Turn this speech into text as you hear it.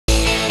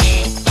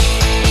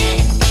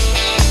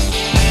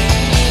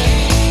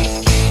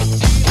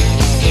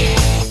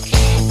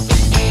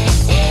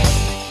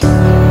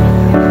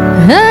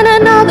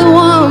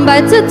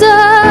bites the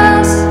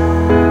dust.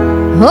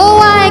 Oh,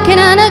 why can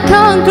I not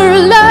conquer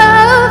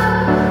love?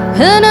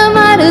 And I'm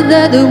either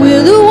that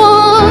we're the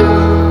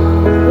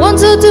one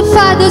wanted to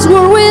fight this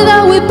war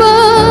without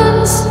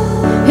weapons.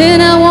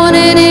 And I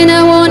wanted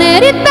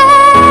it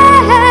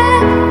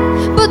back,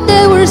 but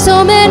there were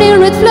so many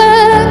red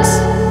flags.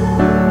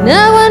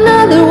 Now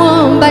another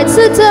one bites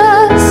the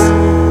dust.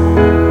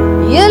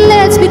 Yeah,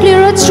 let's be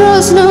clear, I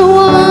trust no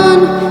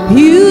one.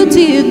 You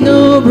did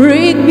not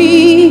break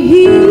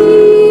me.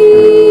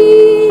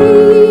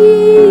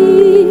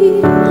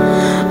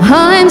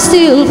 I'm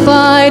still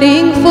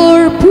fighting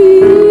for peace.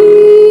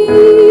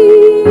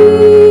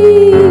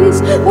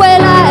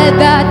 Well, I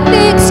got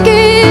thick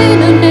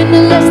skin and an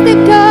elastic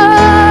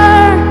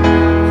car,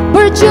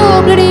 but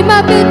you're bleeding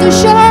my bit too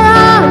short.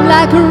 I'm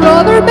like a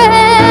rubber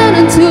band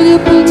until you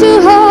pull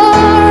too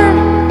hard.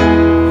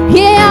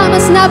 Yeah, I'm a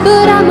snob,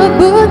 but I'm a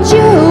boot.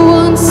 You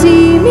won't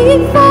see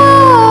me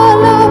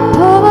fall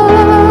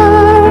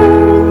apart,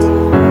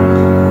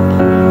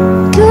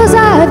 'cause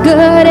I've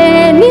got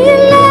an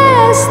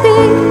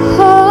elastic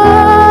heart.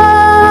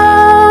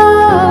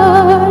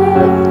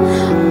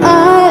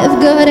 I've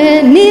got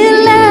an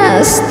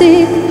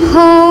elastic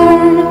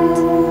heart.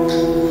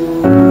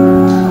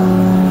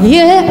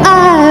 Yeah,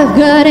 I've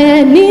got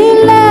an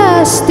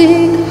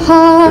elastic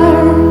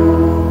heart.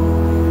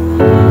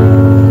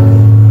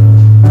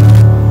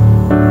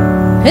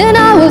 And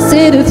I will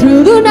sit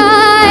through the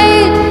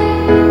night,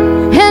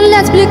 and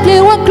let's be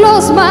clear, I'll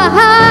close my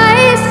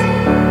eyes,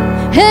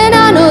 and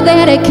I know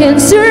that I can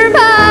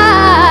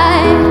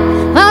survive.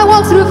 I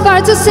walk through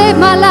fire to save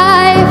my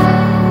life,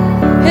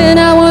 and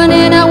I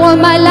want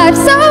my life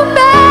so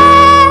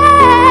bad.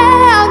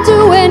 I'm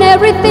doing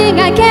everything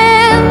I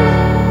can.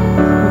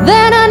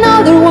 Then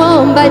another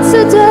one bites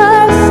the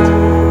dust.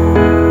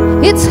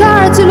 It's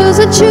hard to lose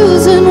a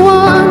chosen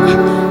one.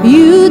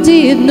 You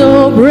did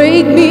not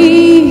break me.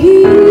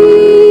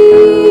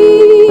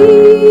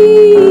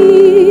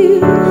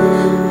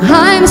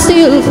 I'm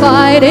still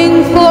fighting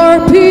for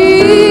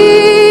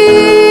peace.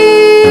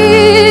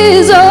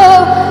 Oh,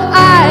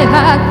 I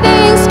had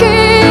thin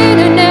skin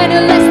and an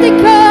elastic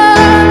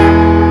heart,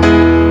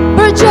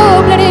 but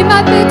you're bleeding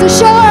my feet too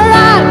short.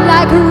 I'm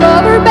like a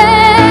rubber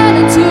band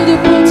until you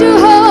pull too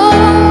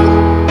hard.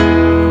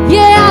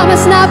 Yeah, I'm a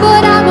snob,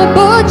 but I'm a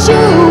boot.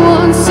 You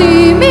won't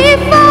see me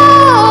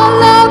fall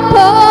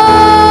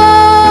apart,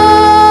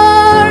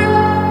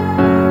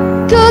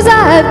 'cause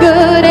I've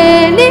got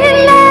an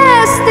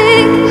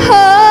elastic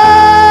heart.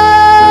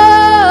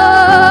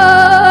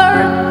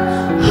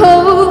 Oh,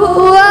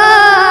 oh,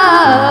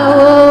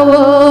 oh,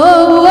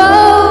 oh,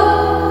 oh.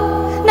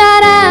 Na,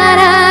 na,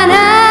 na,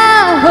 na.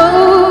 Oh,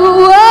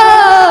 oh,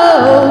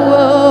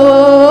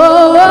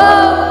 oh,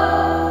 oh.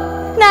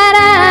 Na,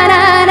 na,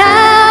 na, na.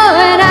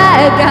 And I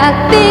got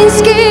thin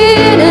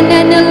skin and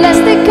an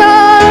elastic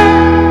heart,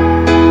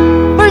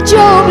 but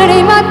you're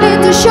bleeding my feet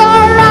too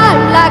short. I'm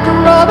like a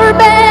rubber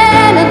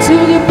band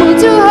until you pull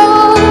too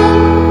hard.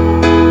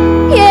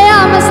 Yeah,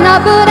 I'm a snob,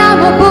 but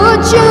I'm a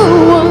boot. You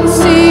won't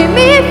see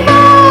me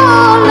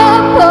fall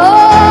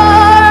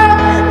apart.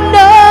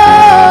 No,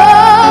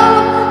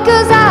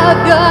 'cause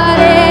I've got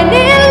an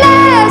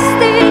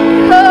elastic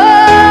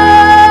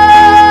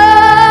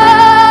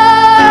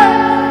heart,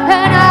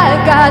 and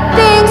I've got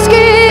thin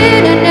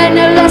skin and an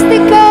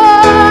elastic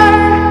heart,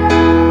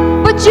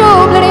 but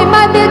you're bleeding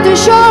my feet too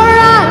short.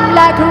 I'm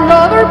like a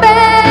rubber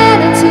band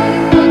until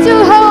you pull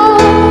too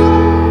hard.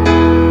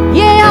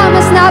 Yeah, I'm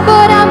a snob,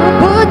 but I'm a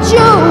boot.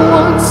 You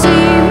won't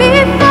see me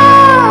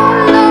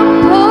fall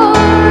apart,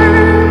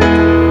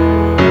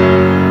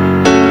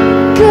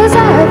 'cause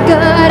I've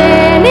got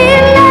an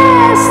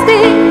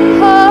elastic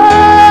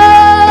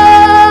heart.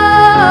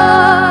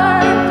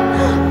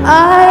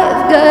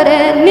 I've got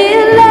an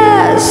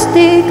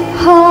elastic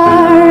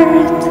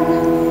heart.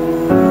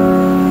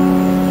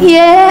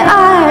 Yeah,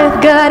 I've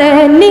got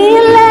an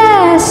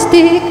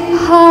elastic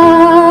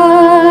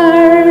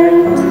heart.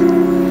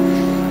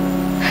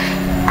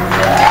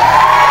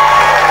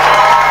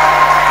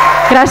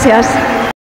 Gracias.